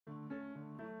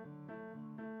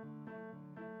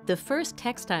The first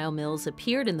textile mills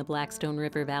appeared in the Blackstone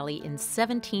River Valley in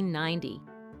 1790.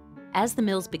 As the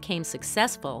mills became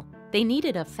successful, they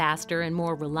needed a faster and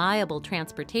more reliable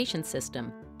transportation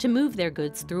system to move their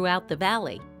goods throughout the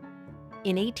valley.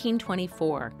 In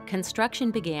 1824, construction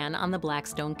began on the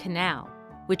Blackstone Canal,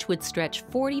 which would stretch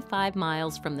 45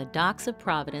 miles from the docks of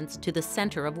Providence to the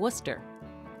center of Worcester.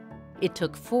 It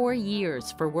took 4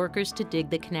 years for workers to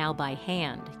dig the canal by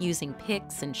hand, using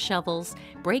picks and shovels,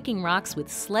 breaking rocks with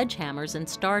sledgehammers and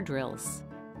star drills.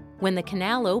 When the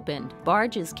canal opened,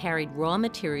 barges carried raw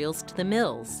materials to the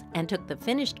mills and took the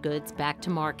finished goods back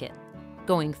to market.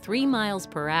 Going 3 miles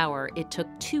per hour, it took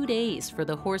 2 days for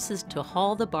the horses to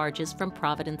haul the barges from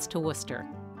Providence to Worcester.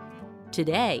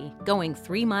 Today, going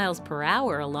 3 miles per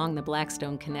hour along the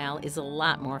Blackstone Canal is a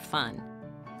lot more fun.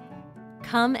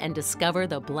 Come and discover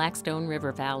the Blackstone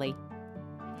River Valley.